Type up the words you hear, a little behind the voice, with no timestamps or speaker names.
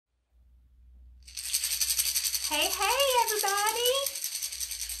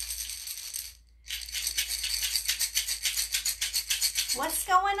What's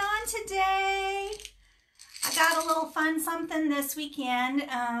going on today? I got a little fun something this weekend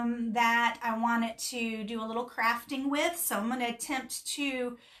that I wanted to do a little crafting with, so I'm going to attempt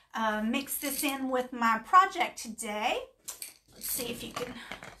to mix this in with my project today. Let's see if you can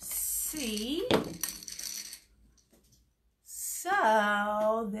see.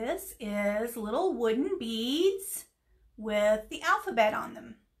 So this is little wooden beads with the alphabet on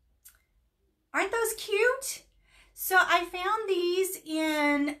them. Aren't those cute? So I found these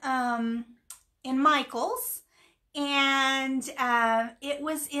in Michael's, and it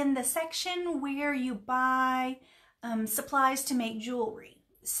was in the section where you buy supplies to make jewelry.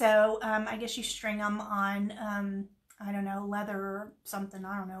 So I guess you string them on, I don't know, leather or something.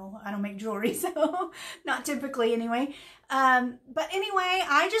 I don't know. I don't make jewelry, so not typically anyway. But anyway,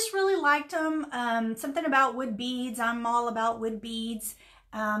 I just really liked them. Something about wood beads. I'm all about wood beads.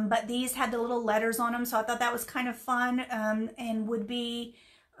 But these had the little letters on them, so I thought that was kind of fun and would be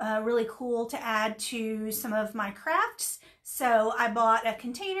really cool to add to some of my crafts. So I bought a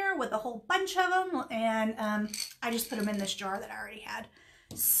container with a whole bunch of them, and I just put them in this jar that I already had.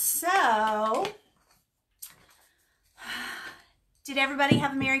 So, did everybody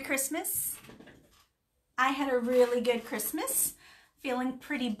have a Merry Christmas? I had a really good Christmas, feeling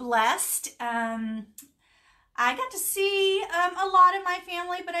pretty blessed. I got to see a lot of my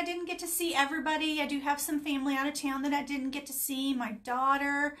family, but I didn't get to see everybody. I do have some family out of town that I didn't get to see. My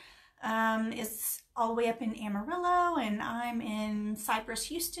daughter is all the way up in Amarillo, and I'm in Cypress,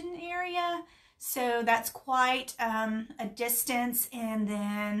 Houston area. So that's quite a distance. And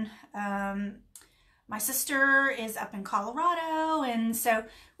then my sister is up in Colorado. And so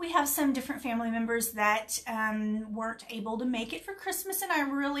we have some different family members that weren't able to make it for Christmas, and I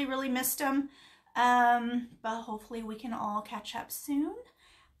really, really missed them. But hopefully we can all catch up soon.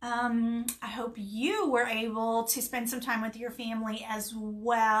 I hope you were able to spend some time with your family as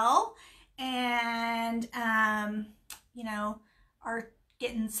well, and you know, are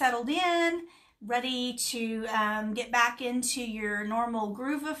getting settled in, ready to get back into your normal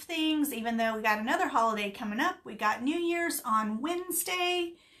groove of things. Even though we got another holiday coming up, we got New Year's on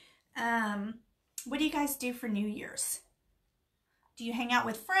Wednesday. What do you guys do for New Year's? Do you hang out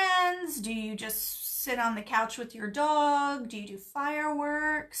with friends? Do you just sit on the couch with your dog? Do you do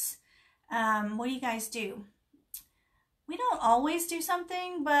fireworks? What do you guys do? We don't always do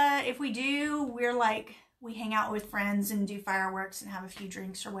something, but if we do, we're like, we hang out with friends and do fireworks and have a few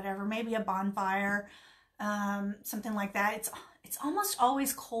drinks or whatever. Maybe a bonfire, something like that. It's almost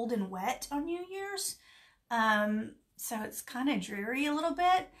always cold and wet on New Year's. So it's kind of dreary a little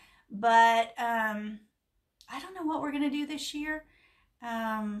bit, but I don't know what we're going to do this year.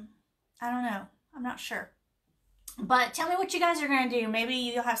 I don't know. I'm not sure. But tell me what you guys are going to do. Maybe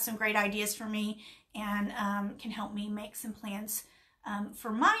you'll have some great ideas for me and can help me make some plans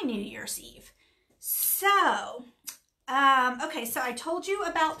for my New Year's Eve. So, okay, so I told you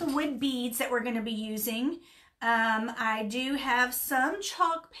about the wood beads that we're going to be using. I do have some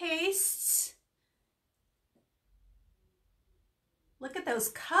chalk pastes. Look at those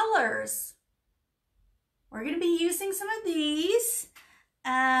colors. We're going to be using some of these.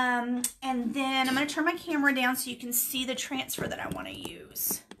 And then I'm going to turn my camera down so you can see the transfer that I want to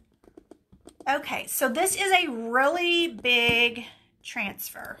use. Okay, so this is a really big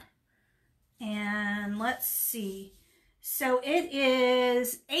transfer. And let's see. So it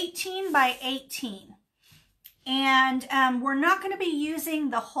is 18 by 18. And we're not going to be using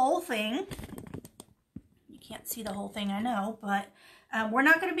the whole thing. You can't see the whole thing, I know, but we're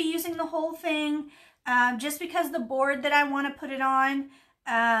not going to be using the whole thing. Just because the board that I want to put it on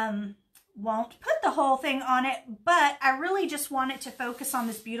won't put the whole thing on it, but I really just want it to focus on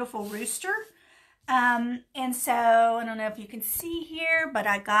this beautiful rooster. And so I don't know if you can see here, but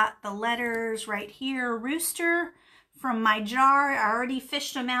I got the letters right here, rooster, from my jar. I already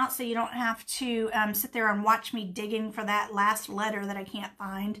fished them out, so you don't have to sit there and watch me digging for that last letter that I can't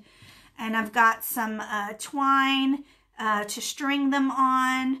find. And I've got some twine to string them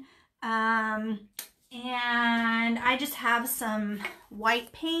on. And I just have some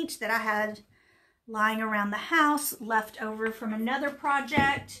white paint that I had lying around the house, left over from another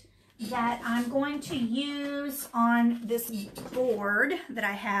project that I'm going to use on this board that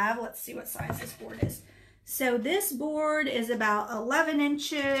I have. Let's see what size this board is. So this board is about 11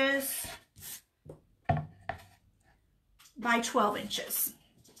 inches by 12 inches.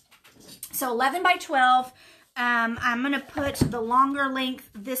 So 11 by 12. I'm going to put the longer length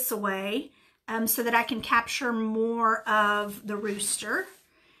this way. So that I can capture more of the rooster.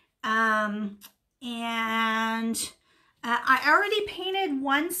 And I already painted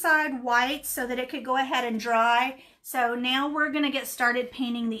one side white so that it could go ahead and dry. So now we're going to get started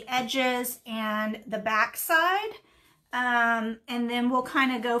painting the edges and the back side. And then we'll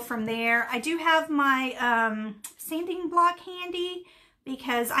kind of go from there. I do have my sanding block handy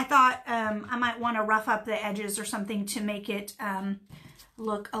because I thought I might want to rough up the edges or something to make it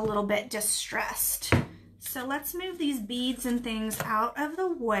look a little bit distressed. So let's move these beads and things out of the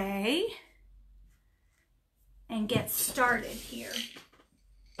way and get started here.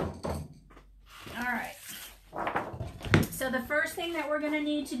 All right. So the first thing that we're going to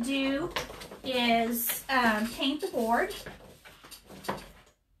need to do is paint the board.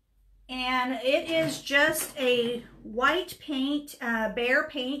 And it is just a white paint, Behr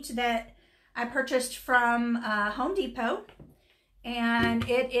paint that I purchased from Home Depot. And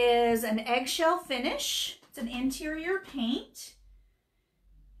it is an eggshell finish. It's an interior paint.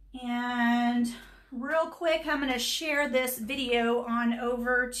 And real quick, I'm going to share this video on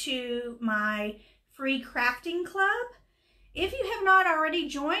over to my free crafting club. If you have not already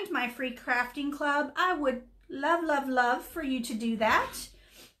joined my free crafting club, I would love for you to do that.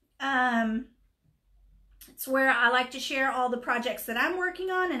 It's where I like to share all the projects that I'm working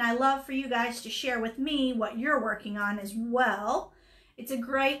on, and I love for you guys to share with me what you're working on as well. It's a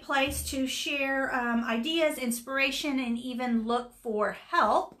great place to share ideas, inspiration, and even look for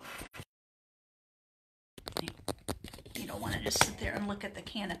help. You don't want to just sit there and look at the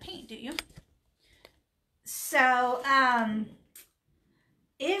can of paint, do you? So,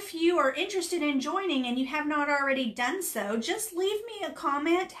 if you are interested in joining and you have not already done so, just leave me a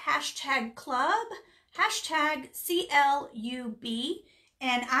comment, #club, #CLUB,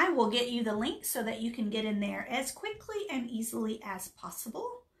 and I will get you the link so that you can get in there as quickly and easily as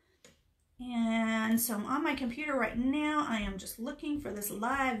possible. And so I'm on my computer right now. I am just looking for this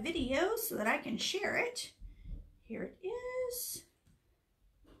live video so that I can share it. Here it is.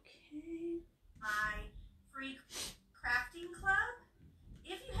 Okay. My free crafting club.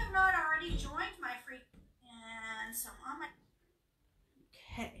 If you have not already joined my free, and so on my,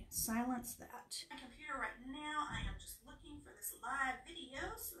 okay, silence that. My computer right now, I am just looking for this live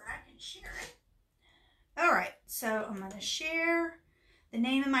video so that I can share it. All right, so I'm going to share. The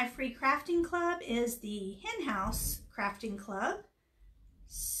name of my free crafting club is the Hen House Crafting Club.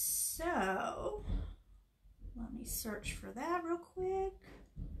 So let me search for that real quick.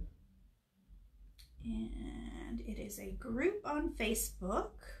 And it is a group on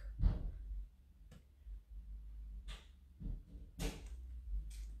Facebook.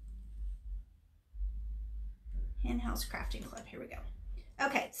 Hen House Crafting Club. Here we go.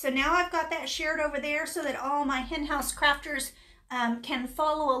 Okay, so now I've got that shared over there so that all my Hen House crafters can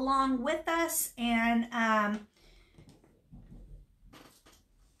follow along with us. And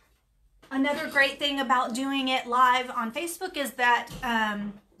another great thing about doing it live on Facebook is that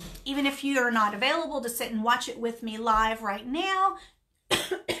even if you are not available to sit and watch it with me live right now,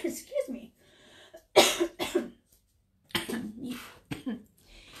 excuse me,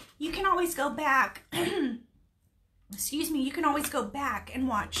 you can always go back, excuse me, you can always go back and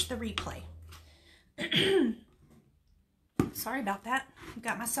watch the replay. Sorry about that.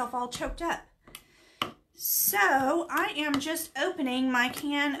 Got myself all choked up. So I am just opening my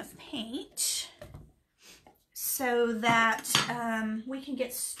can of paint so that we can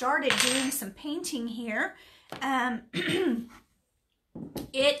get started doing some painting here.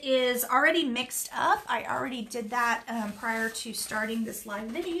 It is already mixed up. I already did that prior to starting this live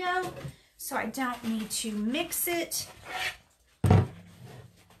video, so I don't need to mix it.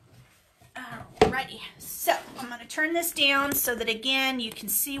 Alrighty, so I'm going to turn this down so that again you can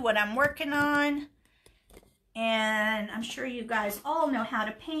see what I'm working on. And I'm sure you guys all know how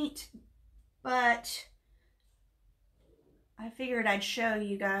to paint, but I figured I'd show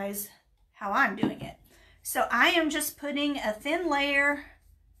you guys how I'm doing it. So I am just putting a thin layer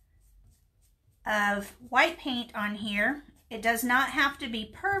of white paint on here. It does not have to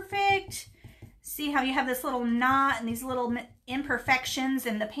be perfect. See how you have this little knot and these little imperfections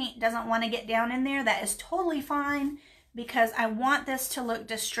and the paint doesn't want to get down in there? That is totally fine because I want this to look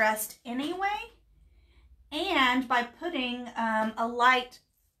distressed anyway. And by putting a light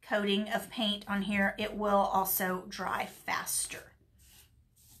coating of paint on here, it will also dry faster.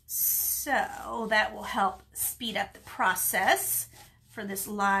 So that will help speed up the process for this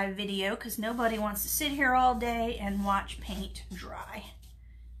live video because nobody wants to sit here all day and watch paint dry.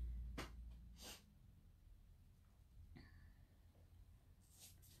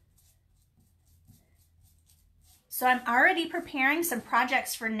 So I'm already preparing some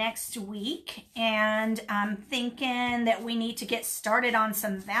projects for next week, and I'm thinking that we need to get started on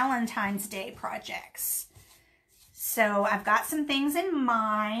some Valentine's Day projects. So I've got some things in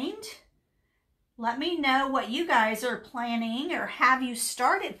mind, let me know what you guys are planning, or have you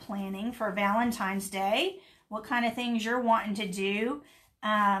started planning for Valentine's Day? What kind of things you're wanting to do.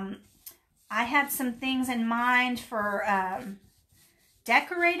 I had some things in mind for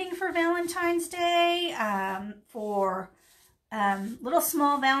decorating for Valentine's Day, for little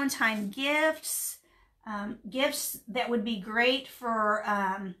small Valentine gifts, gifts that would be great for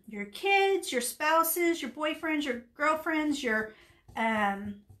your kids, your spouses, your boyfriends, your girlfriends, your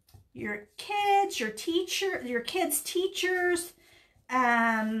kids, your kids' teachers,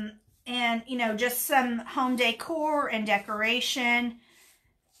 and, you know, just some home decor and decoration.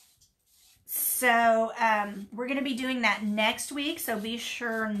 So we're going to be doing that next week, so be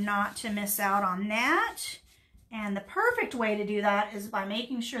sure not to miss out on that. And the perfect way to do that is by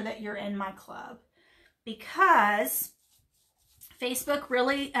making sure that you're in my club, because Facebook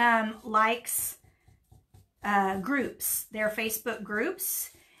really likes groups. They're Facebook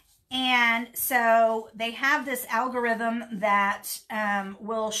groups. And so they have this algorithm that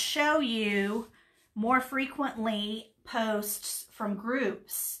will show you more frequently posts from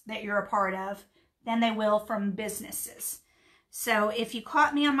groups that you're a part of than they will from businesses. So if you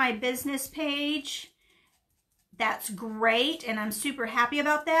caught me on my business page, that's great, and I'm super happy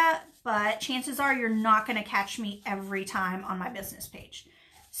about that, but chances are you're not going to catch me every time on my business page.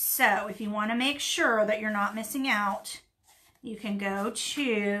 So if you want to make sure that you're not missing out, you can go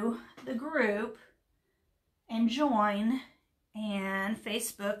to the group and join, and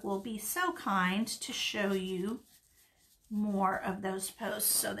Facebook will be so kind to show you more of those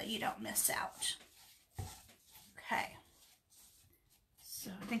posts so that you don't miss out. Okay. So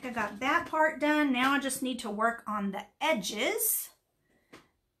I think I got that part done. Now I just need to work on the edges.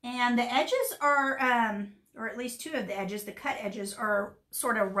 And the edges are, or at least two of the edges, the cut edges are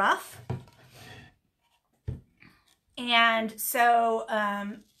sort of rough. And so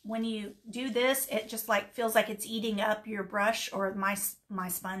when you do this, it just like feels like it's eating up your brush, or my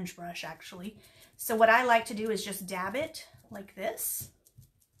sponge brush actually. So what I like to do is just dab it like this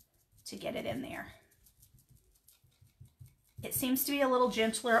to get it in there. It seems to be a little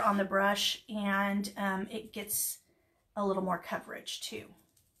gentler on the brush, and it gets a little more coverage too.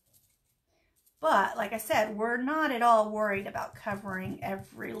 But like I said, we're not at all worried about covering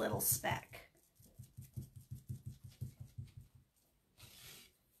every little speck.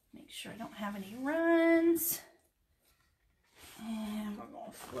 Make sure I don't have any runs. And we're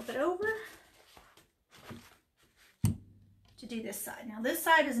going to flip it over to do this side. Now this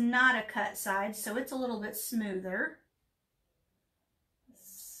side is not a cut side, so it's a little bit smoother.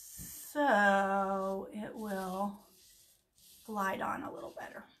 So it will glide on a little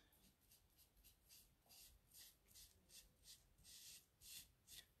better.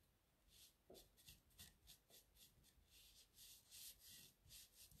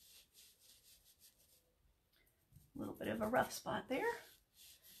 A little bit of a rough spot there,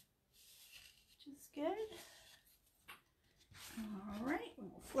 which is good. All right,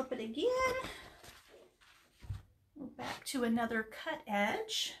 we'll flip it again. We're back to another cut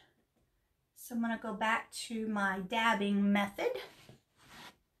edge. So I'm going to go back to my dabbing method.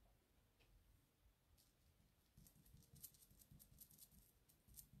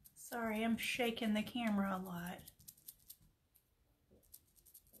 Sorry, I'm shaking the camera a lot.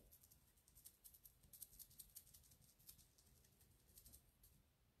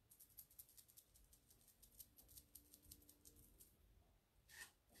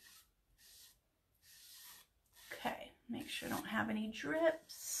 Okay, make sure I don't have any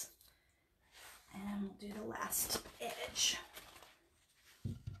drips. And we'll do the last edge.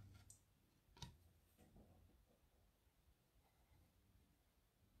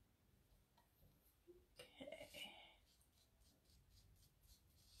 Okay.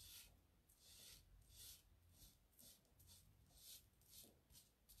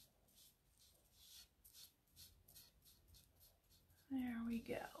 There we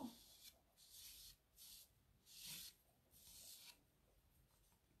go.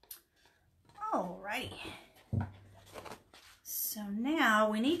 Alrighty. So now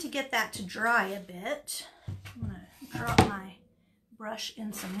we need to get that to dry a bit. I'm going to drop my brush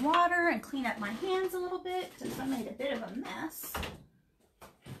in some water and clean up my hands a little bit since I made a bit of a mess.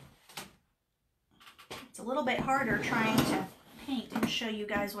 It's a little bit harder trying to paint and show you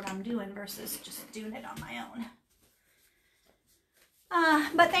guys what I'm doing versus just doing it on my own.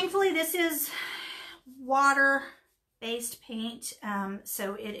 But thankfully this is water-based paint,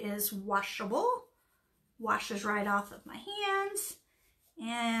 so it is washable. Washes right off of my hands.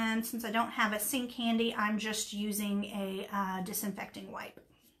 And since I don't have a sink handy, I'm just using a disinfecting wipe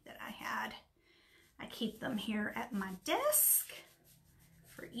that I had. I keep them here at my desk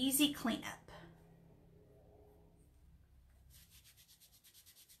for easy cleanup.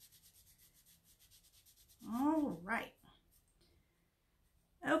 All right.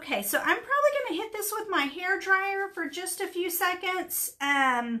 Okay, so I'm probably going to hit this with my hair dryer for just a few seconds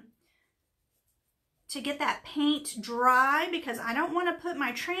to get that paint dry, because I don't want to put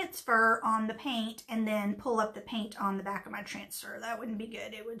my transfer on the paint and then pull up the paint on the back of my transfer. That wouldn't be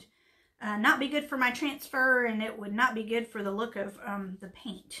good. It would not be good for my transfer, and it would not be good for the look of the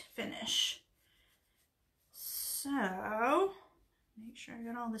paint finish. So, make sure I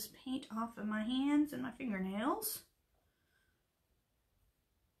got all this paint off of my hands and my fingernails.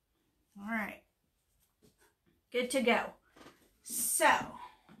 All right, good to go. So,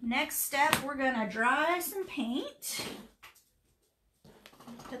 next step, we're gonna dry some paint.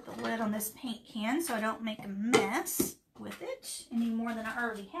 Put the lid on this paint can so I don't make a mess with it any more than I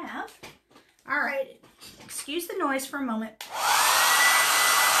already have. All right, excuse the noise for a moment.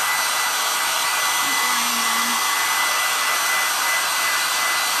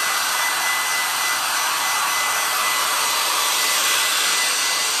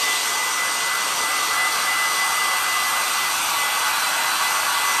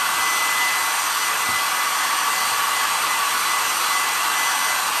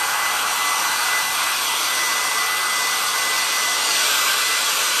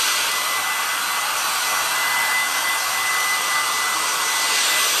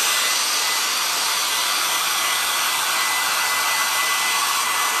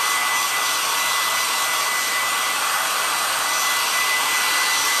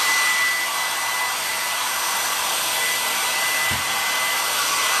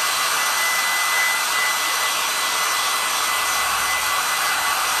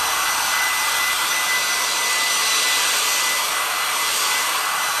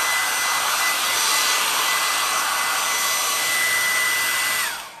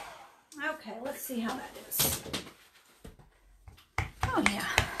 Okay, let's see how that is. Oh yeah,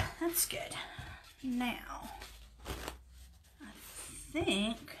 that's good. Now, I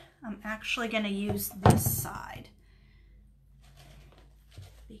think I'm actually going to use this side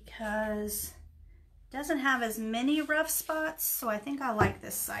because it doesn't have as many rough spots, so I think I like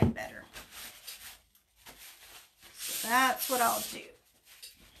this side better. So that's what I'll do.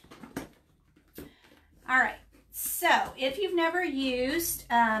 All right. So, if you've never used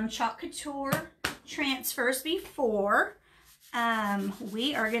Chalk Couture transfers before,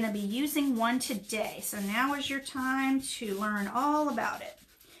 we are going to be using one today. So now is your time to learn all about it.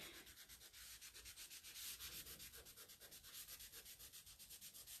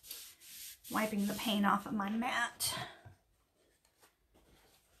 Wiping the paint off of my mat.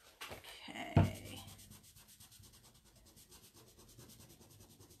 Okay.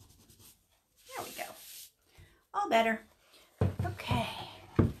 There we go. All better. Okay.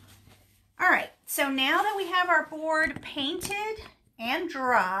 All right. So now that we have our board painted and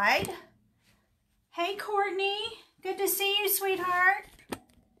dried. Hey, Courtney. Good to see you, sweetheart.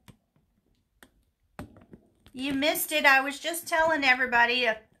 You missed it. I was just telling everybody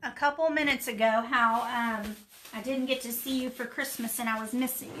a couple minutes ago how I didn't get to see you for Christmas and I was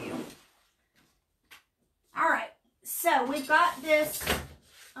missing you. All right. So we've got this.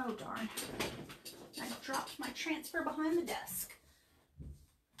 Oh, darn. I dropped my transfer behind the desk.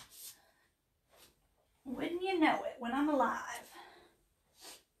 Wouldn't you know it when I'm alive?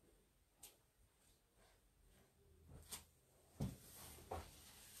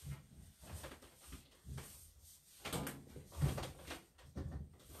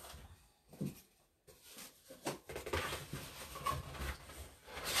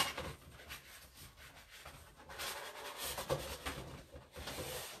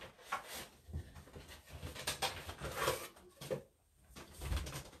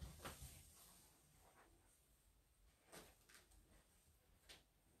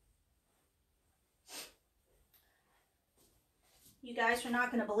 You guys are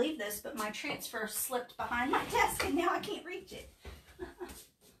not going to believe this, but my transfer slipped behind my desk and now I can't reach it.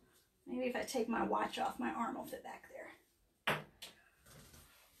 Maybe if I take my watch off, my arm will fit back there.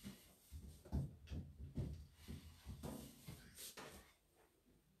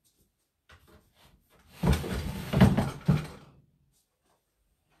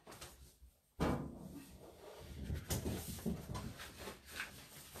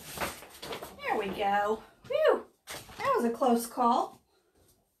 There we go. Whew. That was a close call.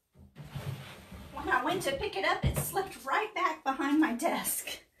 When I went to pick it up, it slipped right back behind my desk.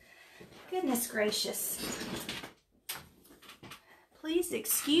 Goodness gracious. Please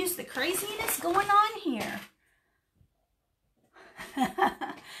excuse the craziness going on here.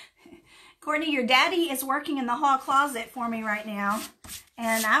 Courtney, your daddy is working in the hall closet for me right now,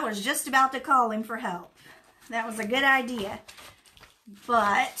 and I was just about to call him for help. That was a good idea,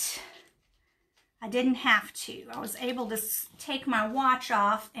 but I didn't have to. I was able to take my watch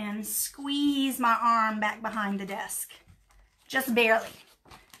off and squeeze my arm back behind the desk. Just barely.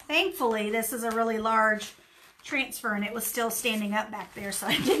 Thankfully, this is a really large transfer and it was still standing up back there, so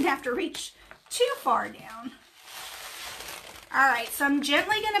I didn't have to reach too far down. All right, so I'm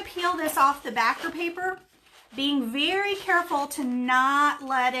gently going to peel this off the backer paper, being very careful to not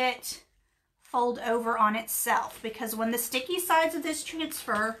let it fold over on itself, because when the sticky sides of this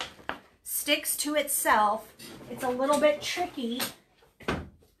transfer sticks to itself, it's a little bit tricky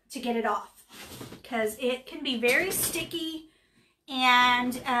to get it off because it can be very sticky.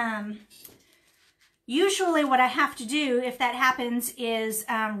 And usually what I have to do if that happens is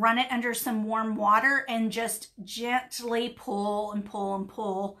run it under some warm water and just gently pull and pull and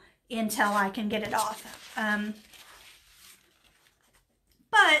pull until I can get it off.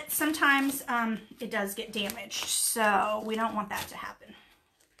 But sometimes it does get damaged, so we don't want that to happen.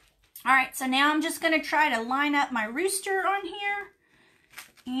 All right, so now I'm just going to try to line up my rooster on here.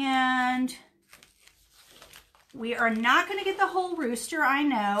 And we are not going to get the whole rooster, I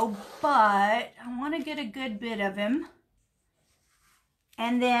know, but I want to get a good bit of him.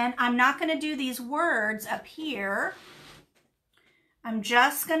 And then I'm not going to do these words up here. I'm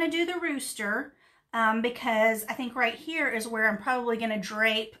just going to do the rooster because I think right here is where I'm probably going to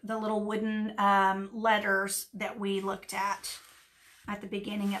drape the little wooden letters that we looked at the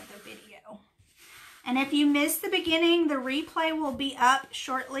beginning of the video. And if you missed the beginning, the replay will be up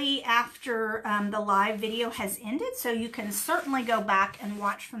shortly after the live video has ended, so you can certainly go back and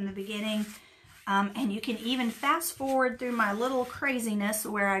watch from the beginning. And you can even fast forward through my little craziness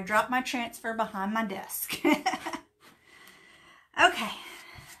where I dropped my transfer behind my desk. Okay,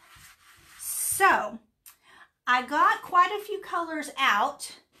 so I got quite a few colors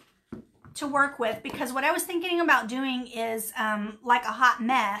out to work with, because what I was thinking about doing is like a hot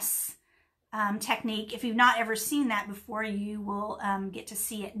mess technique. If you've not ever seen that before, you will get to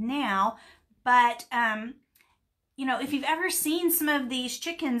see it now. But you know, if you've ever seen some of these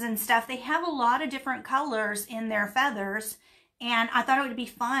chickens and stuff, they have a lot of different colors in their feathers, and I thought it would be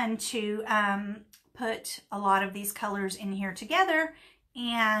fun to put a lot of these colors in here together,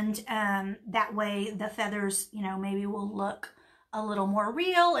 and that way the feathers, you know, maybe will look a little more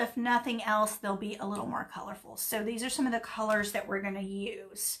real. If nothing else, they'll be a little more colorful. So these are some of the colors that we're going to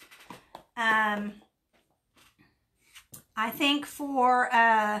use. I think for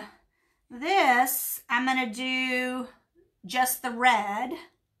this, I'm going to do just the red.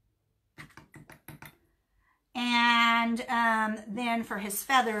 And then for his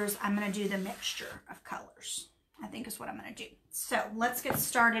feathers, I'm going to do the mixture of colors, I think is what I'm going to do. So let's get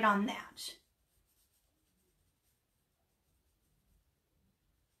started on that.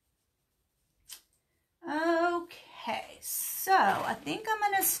 Okay, so I think I'm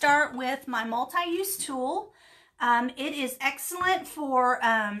going to start with my multi-use tool. It is excellent for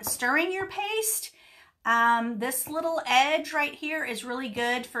stirring your paste. This little edge right here is really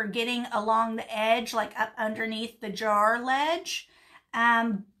good for getting along the edge, like up underneath the jar ledge.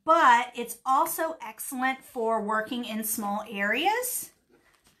 But it's also excellent for working in small areas.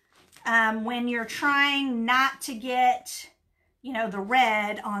 When you're trying not to get, you know, the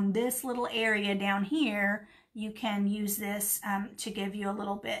red on this little area down here, you can use this to give you a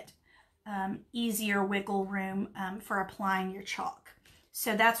little bit easier wiggle room for applying your chalk.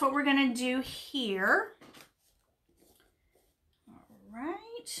 So that's what we're going to do here. All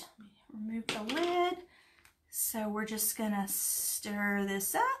right, remove the lid. So we're just going to stir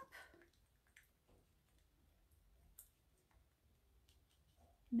this up.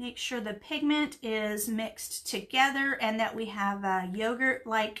 Make sure the pigment is mixed together and that we have a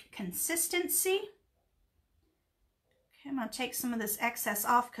yogurt-like consistency. Okay, I'm going to take some of this excess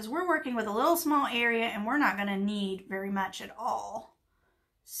off because we're working with a little small area and we're not going to need very much at all.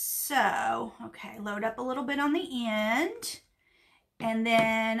 So, okay, load up a little bit on the end. And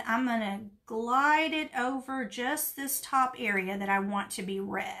then I'm going to glide it over just this top area that I want to be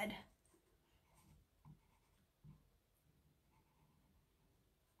red.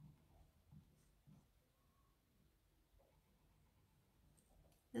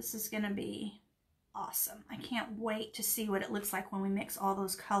 This is going to be awesome. I can't wait to see what it looks like when we mix all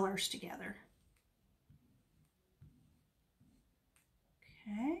those colors together.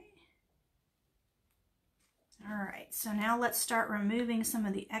 Okay. All right, so now let's start removing some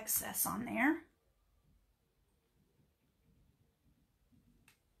of the excess on there.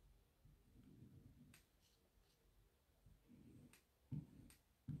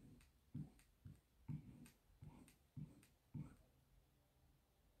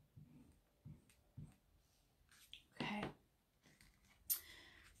 Okay.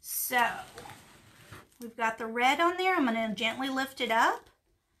 So We've got the red on there. I'm going to gently lift it up.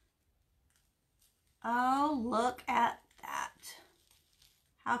 Oh, look at that.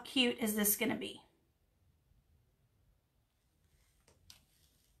 How cute is this going to be?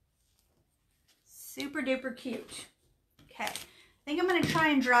 Super duper cute. Okay, I think I'm going to try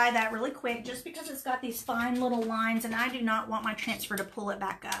and dry that really quick just because it's got these fine little lines and I do not want my transfer to pull it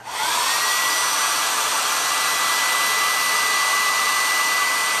back up.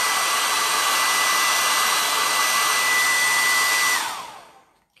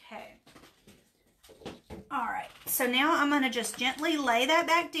 So now I'm going to just gently lay that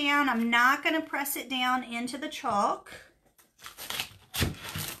back down. I'm not going to press it down into the chalk.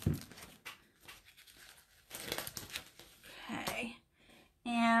 Okay.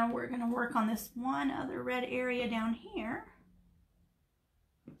 And we're going to work on this one other red area down here.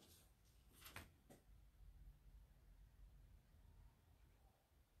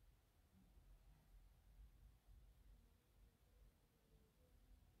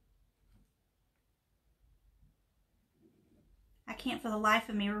 I can't for the life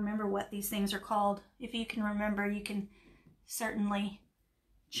of me remember what these things are called. If you can remember, you can certainly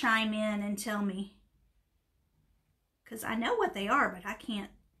chime in and tell me. Because I know what they are, but I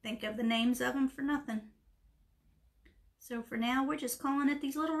can't think of the names of them for nothing. So for now, we're just calling it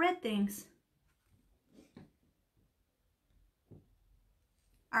these little red things.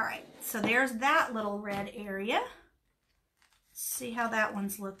 All right, so there's that little red area. Let's see how that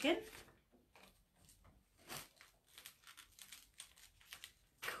one's looking.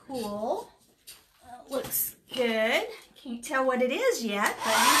 Cool. Looks good. Can't tell what it is yet,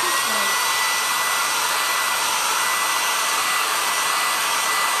 but you just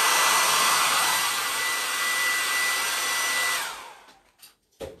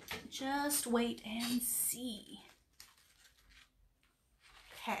wait. Just wait and see.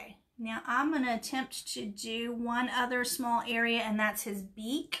 Okay, now I'm going to attempt to do one other small area, and that's his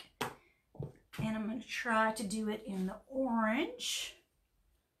beak. And I'm going to try to do it in the orange.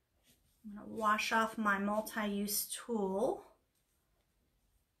 I'm going to wash off my multi-use tool.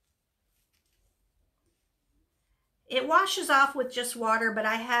 It washes off with just water, but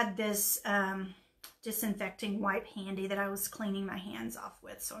I had this disinfecting wipe handy that I was cleaning my hands off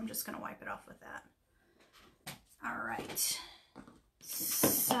with, so I'm just going to wipe it off with that. All right.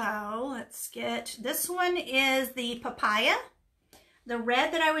 So let's get, this one is the papaya. The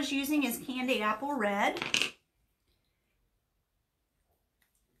red that I was using is candy apple red.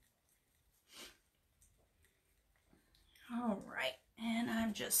 All right, and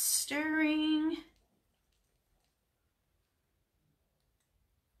I'm just stirring.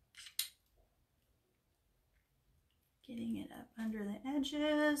 Getting it up under the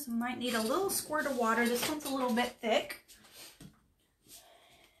edges. Might need a little squirt of water. This one's a little bit thick.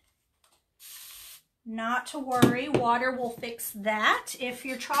 Not to worry, water will fix that. If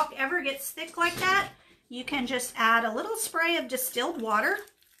your chalk ever gets thick like that, you can just add a little spray of distilled water,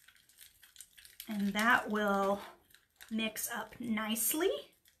 and that will mix up nicely.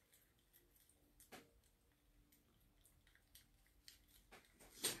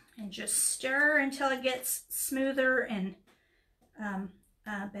 And just stir until it gets smoother and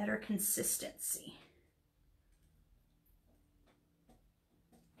better consistency.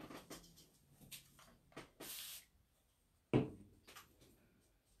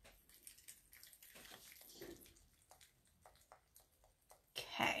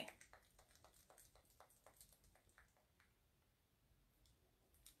 Okay.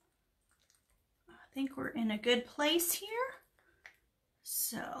 I think we're in a good place here.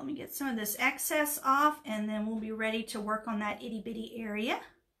 So let me get some of this excess off, and then we'll be ready to work on that itty bitty area.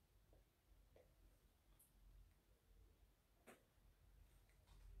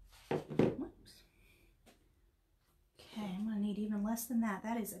 Whoops. Okay, I'm going to need even less than that.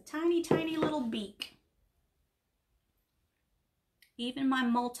 That is a tiny, tiny little beak. Even my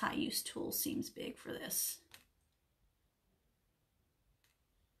multi-use tool seems big for this.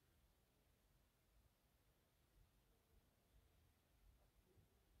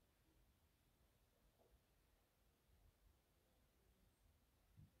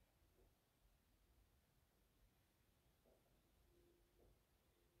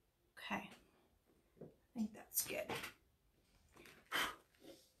 Okay, I think that's good.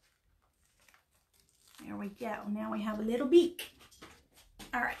 There we go. Now we have a little beak.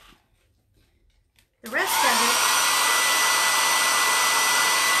 All right. The rest of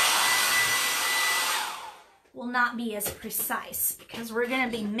it will not be as precise because we're going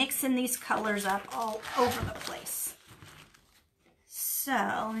to be mixing these colors up all over the place. So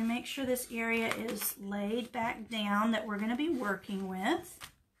let me make sure this area is laid back down that we're going to be working with.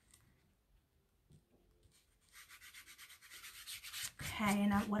 Okay,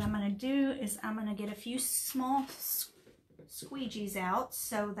 and what I'm going to do is I'm going to get a few small squeegees out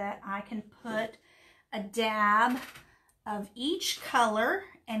so that I can put a dab of each color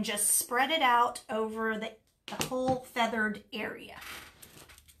and just spread it out over the whole feathered area.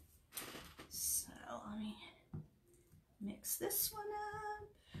 So let me mix this one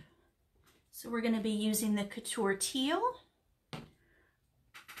up. So we're going to be using the Couture Teal.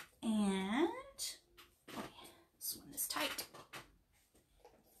 And oh, this one is tight.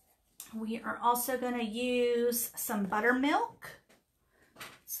 We are also going to use some buttermilk.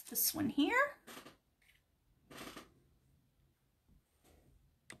 It's this one here.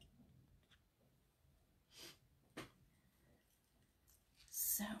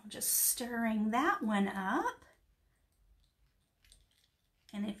 So just stirring that one up.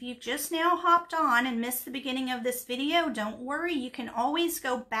 And if you've just now hopped on and missed the beginning of this video, don't worry, you can always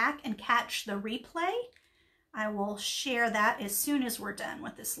go back and catch the replay. I will share that as soon as we're done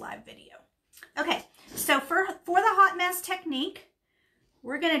with this live video. Okay, so for the hot mess technique,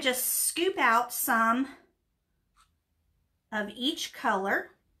 we're going to just scoop out some of each color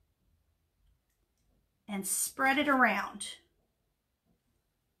and spread it around.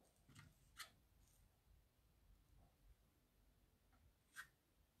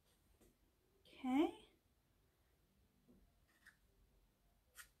 Okay.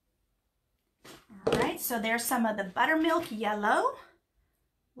 All right, so there's some of the buttermilk yellow.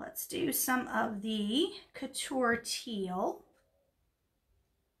 Let's do some of the Couture Teal.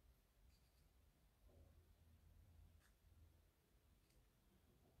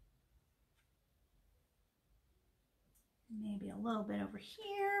 Maybe a little bit over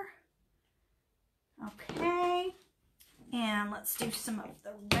here. Okay. And let's do some of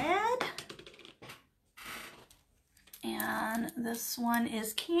the red. And this one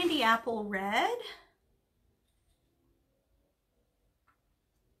is Candy Apple Red.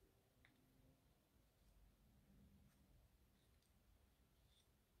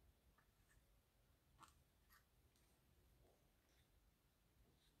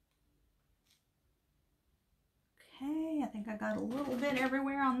 Okay, I think I got a little bit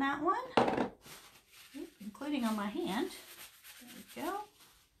everywhere on that one, including on my hand. There we go.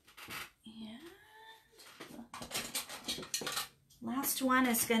 And last one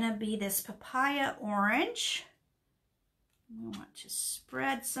is going to be this papaya orange. We want to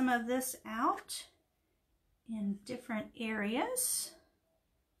spread some of this out in different areas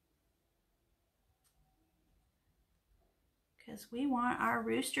because we want our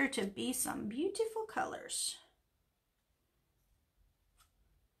rooster to be some beautiful colors.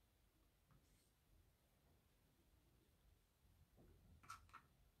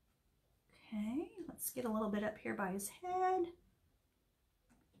 Okay, let's get a little bit up here by his head.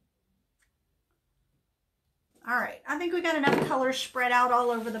 All right, I think we got enough colors spread out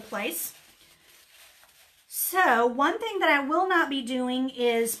all over the place. So one thing that I will not be doing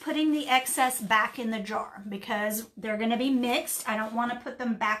is putting the excess back in the jar because they're going to be mixed. I don't want to put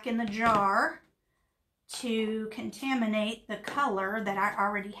them back in the jar to contaminate the color that I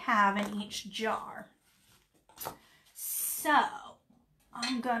already have in each jar. So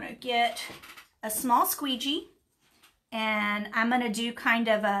I'm going to get a small squeegee and I'm going to do kind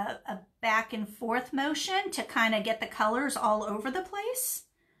of a back and forth motion to kind of get the colors all over the place.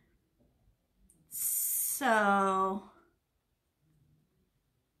 So,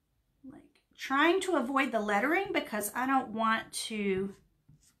 like trying to avoid the lettering because I don't want to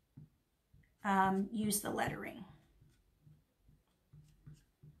use the lettering.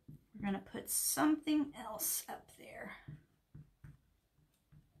 We're going to put something else up there.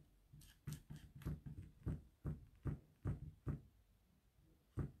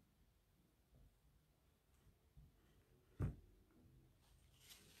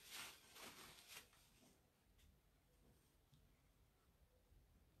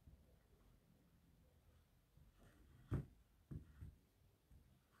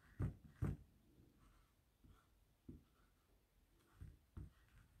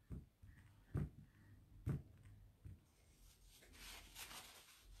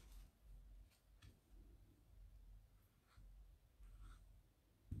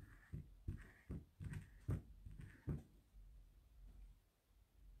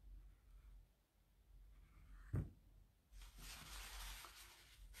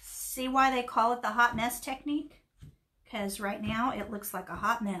 See why they call it the hot mess technique? Because right now it looks like a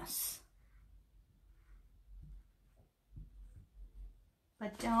hot mess.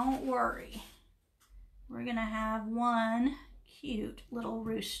 But don't worry. We're going to have one cute little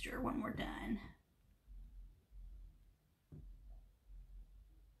rooster when we're done.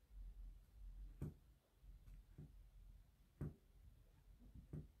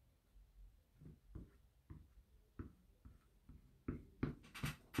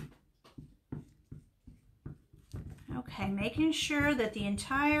 Okay, making sure that the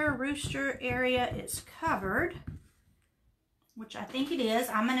entire rooster area is covered, which I think it is.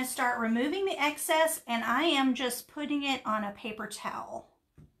 I'm going to start removing the excess, and I am just putting it on a paper towel.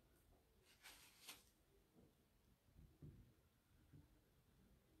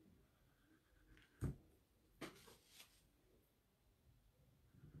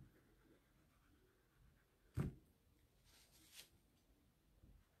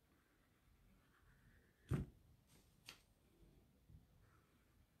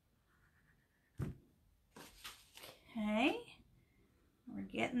 Okay, we're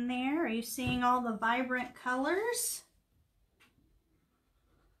getting there. Are you seeing all the vibrant colors?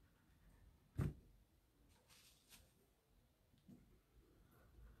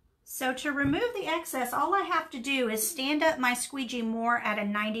 So to remove the excess, all I have to do is stand up my squeegee more at a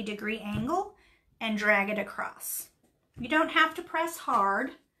 90-degree angle and drag it across. You don't have to press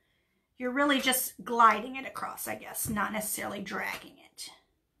hard. You're really just gliding it across, I guess, not necessarily dragging it.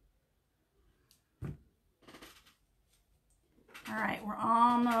 All right, we're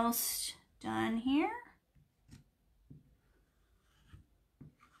almost done here.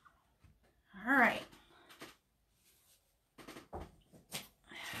 All right.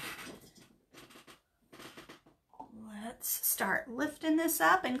 Let's start lifting this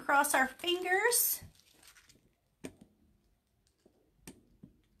up and cross our fingers.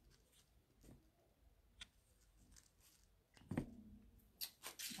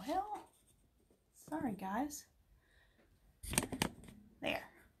 Well, sorry guys. There.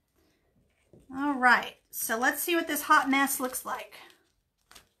 All right, so let's see what this hot mess looks like.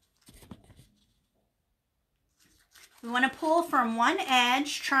 We want to pull from one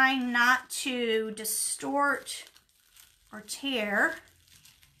edge, trying not to distort or tear.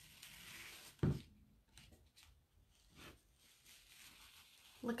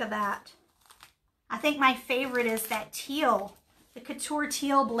 Look at that. I think my favorite is that teal. The Couture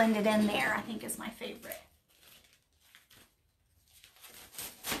teal blended in there, I think is my favorite.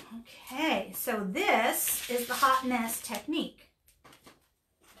 Okay, so this is the hot mess technique.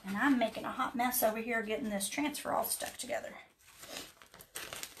 And I'm making a hot mess over here getting this transfer all stuck together.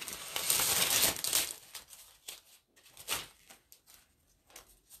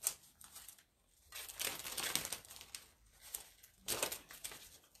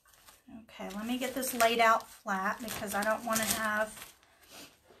 Okay, let me get this laid out flat because I don't want to have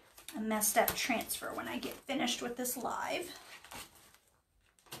a messed up transfer when I get finished with this live.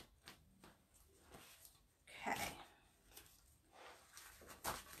 Okay.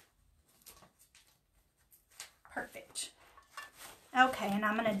 Perfect. Okay, and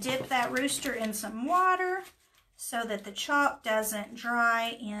I'm going to dip that rooster in some water so that the chalk doesn't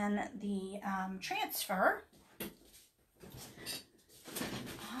dry in the transfer.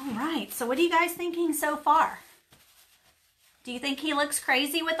 All right, so what are you guys thinking so far? Do you think he looks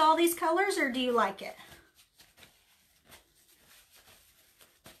crazy with all these colors, or do you like it?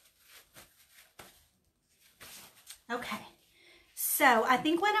 Okay, so I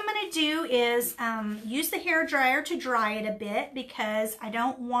think what I'm going to do is use the hair dryer to dry it a bit because I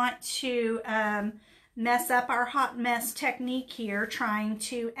don't want to mess up our hot mess technique here, trying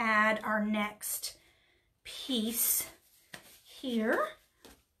to add our next piece here.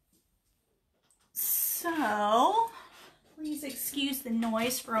 So, please excuse the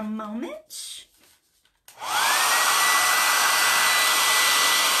noise for a moment.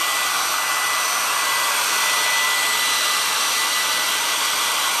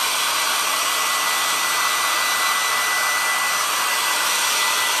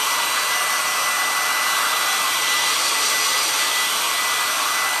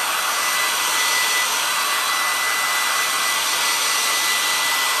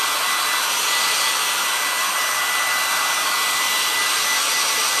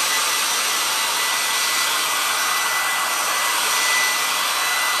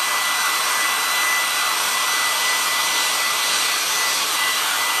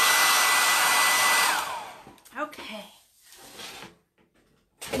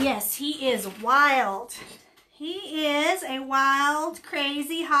 Yes, he is wild. He is a wild,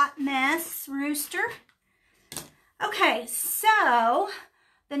 crazy, hot mess rooster. Okay, so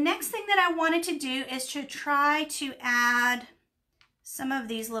the next thing that I wanted to do is to try to add some of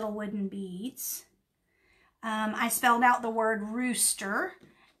these little wooden beads. I spelled out the word rooster,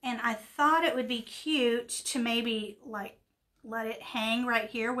 and I thought it would be cute to maybe like let it hang right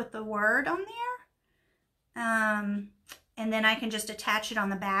here with the word on there. And then I can just attach it on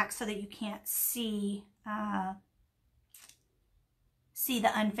the back so that you can't see the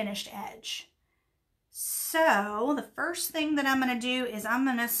unfinished edge. So the first thing that I'm going to do is I'm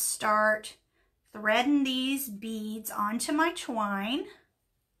going to start threading these beads onto my twine.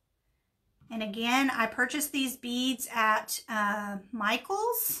 And again, I purchased these beads at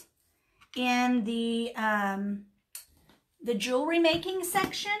Michael's in the jewelry making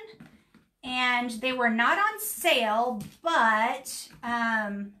section. And they were not on sale, but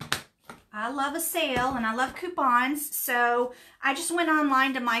I love a sale and I love coupons. So I just went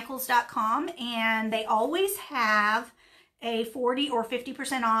online to michaels.com, and they always have a 40 or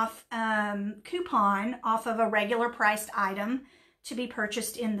 50% off coupon off of a regular priced item to be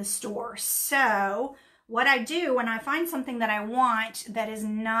purchased in the store. So what I do when I find something that I want that is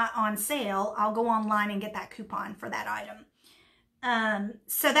not on sale, I'll go online and get that coupon for that item.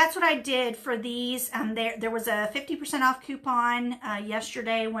 So that's what I did for these. There was a 50% off coupon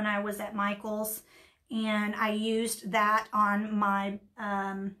yesterday when I was at Michael's, and I used that on my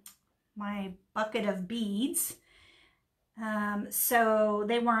my bucket of beads. So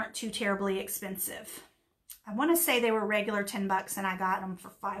they weren't too terribly expensive. I want to say they were regular 10 bucks and I got them for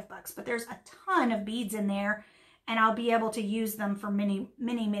 5 bucks, but there's a ton of beads in there and I'll be able to use them for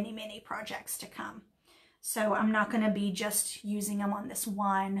many projects to come. So I'm not going to be just using them on this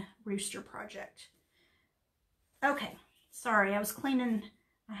one rooster project. Okay, sorry, I was cleaning.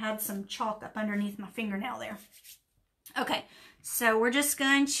 I had some chalk up underneath my fingernail there. Okay, so we're just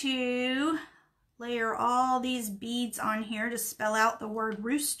going to layer all these beads on here to spell out the word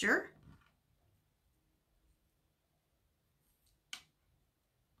rooster.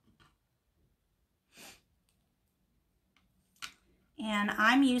 And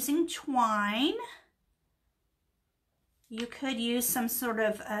I'm using twine. You could use some sort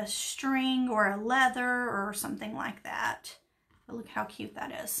of a string or a leather or something like that. But look how cute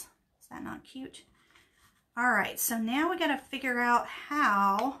that is. Is that not cute? All right, so now we got to figure out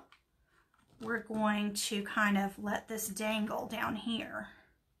how we're going to kind of let this dangle down here.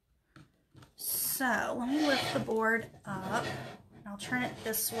 So let me lift the board up, and I'll turn it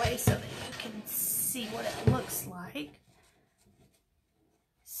this way so that you can see what it looks like.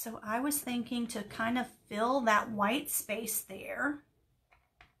 So I was thinking to kind of fill that white space there.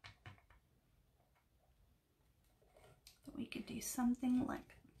 We could do something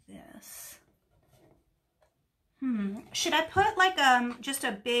like this. Should I put like just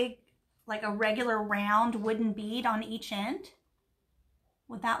a big, like a regular round wooden bead on each end?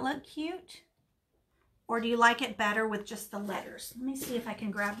 Would that look cute? Or do you like it better with just the letters? Let me see if I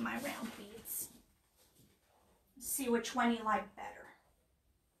can grab my round beads. See which one you like better.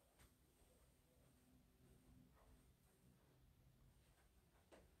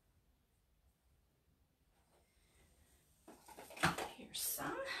 Here's some.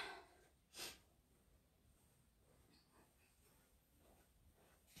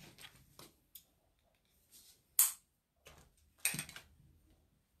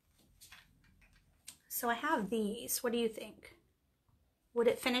 So I have these. What do you think? Would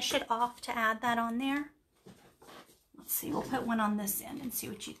it finish it off to add that on there? Let's see. We'll put one on this end and see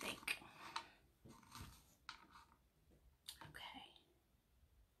what you think. Okay.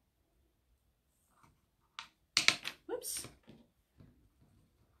 Whoops.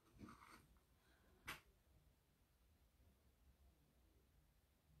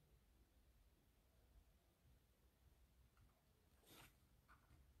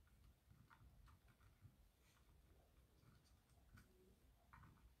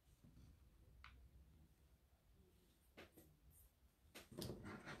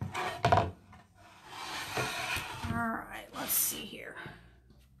 All right, let's see here.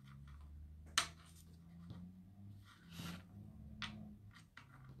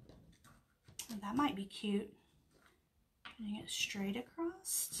 Oh, that might be cute. Putting it straight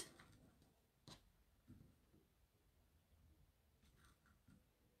across.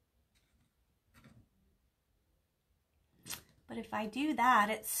 But if I do that,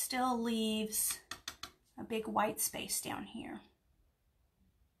 it still leaves a big white space down here.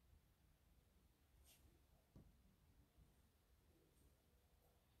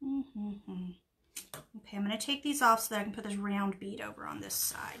 Okay, I'm going to take these off so that I can put this round bead over on this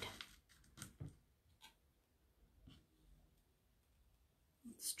side.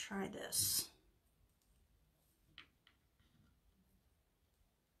 Let's try this.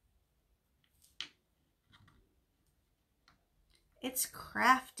 It's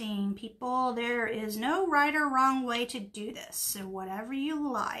crafting, people. There is no right or wrong way to do this, so whatever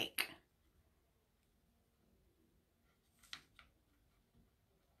you like.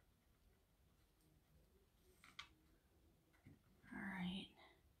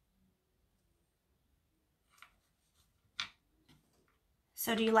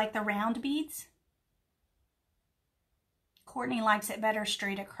 So do you like the round beads? Courtney likes it better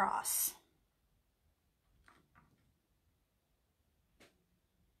straight across.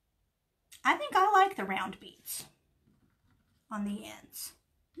 I think I like the round beads on the ends.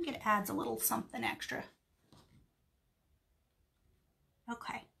 I think it adds a little something extra.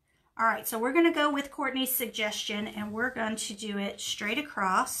 Okay. All right, so we're going to go with Courtney's suggestion, and we're going to do it straight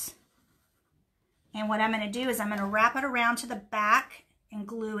across. And what I'm going to do is I'm going to wrap it around to the back and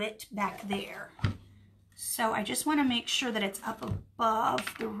glue it back there. So I just want to make sure that it's up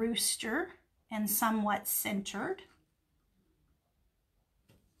above the rooster and somewhat centered.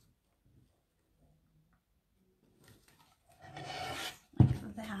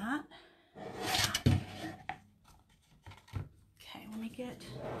 Like that. Okay, let me get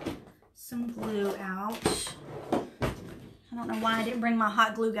some glue out. I don't know why I didn't bring my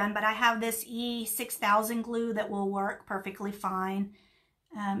hot glue gun, but I have this E6000 glue that will work perfectly fine.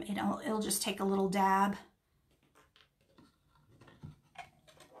 It'll just take a little dab.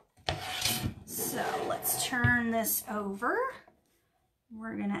 So let's turn this over.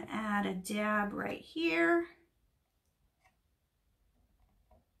 We're gonna add a dab right here.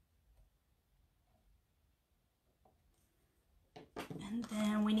 And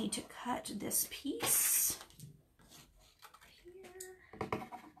then we need to cut this piece here.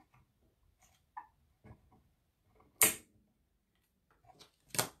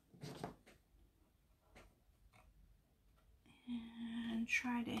 And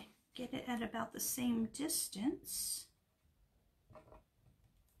try to get it at about the same distance.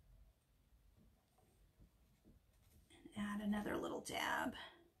 And add another little dab.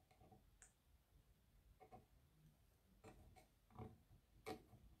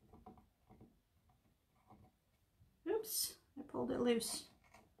 Oops, I pulled it loose.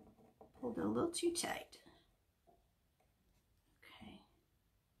 Pulled it a little too tight. Okay.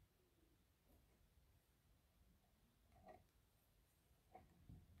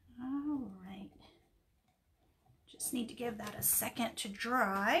 All right. Just need to give that a second to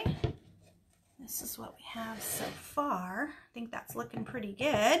dry. This is what we have so far. I think that's looking pretty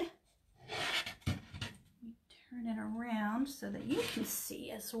good. Turn it around so that you can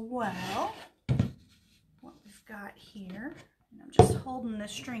see as well what we've got here. And I'm just holding the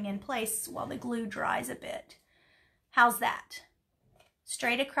string in place while the glue dries a bit. How's that?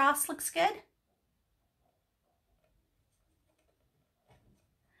 Straight across looks good?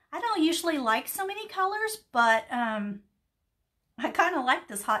 I don't usually like so many colors, but I kind of like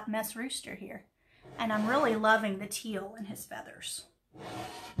this Hot Mess Rooster here. And I'm really loving the teal in his feathers.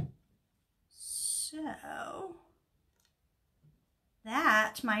 So,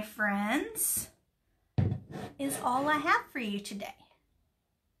 that, my friends, is all I have for you today.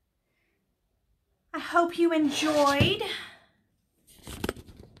 I hope you enjoyed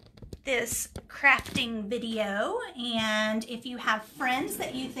this crafting video, and if you have friends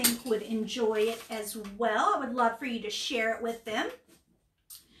that you think would enjoy it as well, I would love for you to share it with them.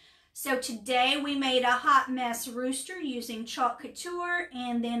 So today we made a Hot Mess Rooster using Chalk Couture,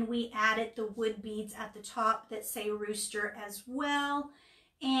 and then we added the wood beads at the top that say Rooster as well.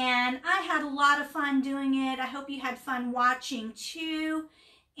 And I had a lot of fun doing it. I hope you had fun watching too.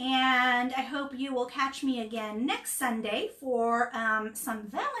 And I hope you will catch me again next Sunday for some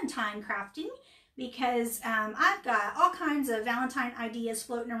Valentine crafting, because I've got all kinds of Valentine ideas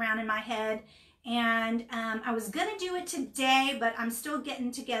floating around in my head. And I was going to do it today, but I'm still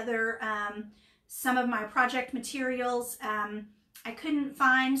getting together some of my project materials. I couldn't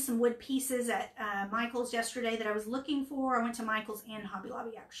find some wood pieces at Michael's yesterday that I was looking for. I went to Michael's and Hobby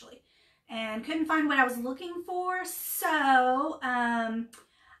Lobby actually, and couldn't find what I was looking for. So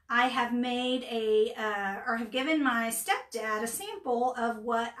I have made or have given my stepdad a sample of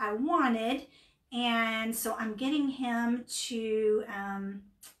what I wanted. And so I'm getting him to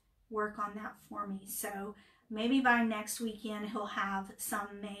work on that for me. So maybe by next weekend he'll have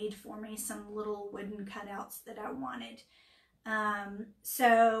some made for me, some little wooden cutouts that I wanted.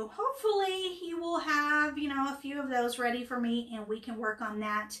 So hopefully he will have, you know, a few of those ready for me and we can work on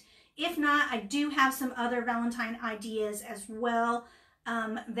that. If not, I do have some other Valentine ideas as well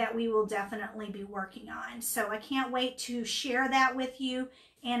that we will definitely be working on. So I can't wait to share that with you,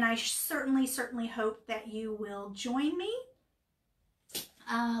 and I certainly hope that you will join me.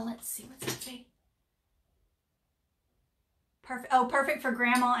 Let's see, what's that say? Perfect. Oh, perfect for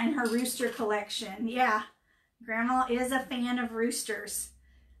Grandma and her rooster collection. Yeah, Grandma is a fan of roosters.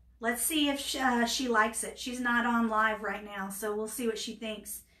 Let's see if she likes it. She's not on live right now, so we'll see what she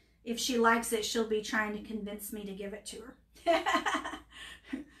thinks. If she likes it, she'll be trying to convince me to give it to her.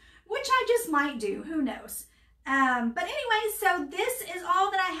 Which I just might do. Who knows? But anyway, so this is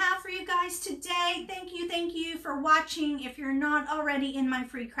all that I have for you guys today. Thank you for watching. If you're not already in my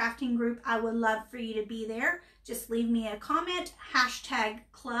free crafting group, I would love for you to be there. Just leave me a comment,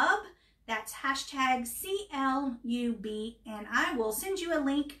 #club. That's hashtag CLUB, and I will send you a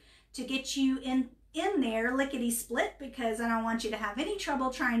link to get you in there lickety split, because I don't want you to have any trouble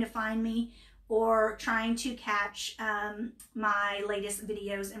trying to find me or trying to catch my latest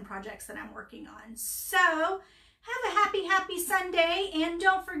videos and projects that I'm working on. So have a happy Sunday, and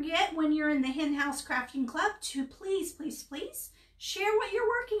don't forget, when you're in the Hen House Crafting Club, to please share what you're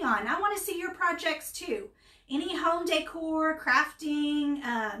working on. I want to see your projects too. Any home decor,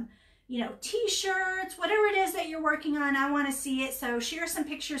 crafting, you know, t-shirts, whatever it is that you're working on, I want to see it. So share some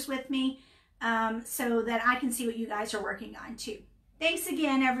pictures with me so that I can see what you guys are working on too. Thanks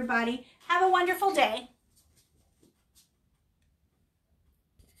again, everybody. Have a wonderful day.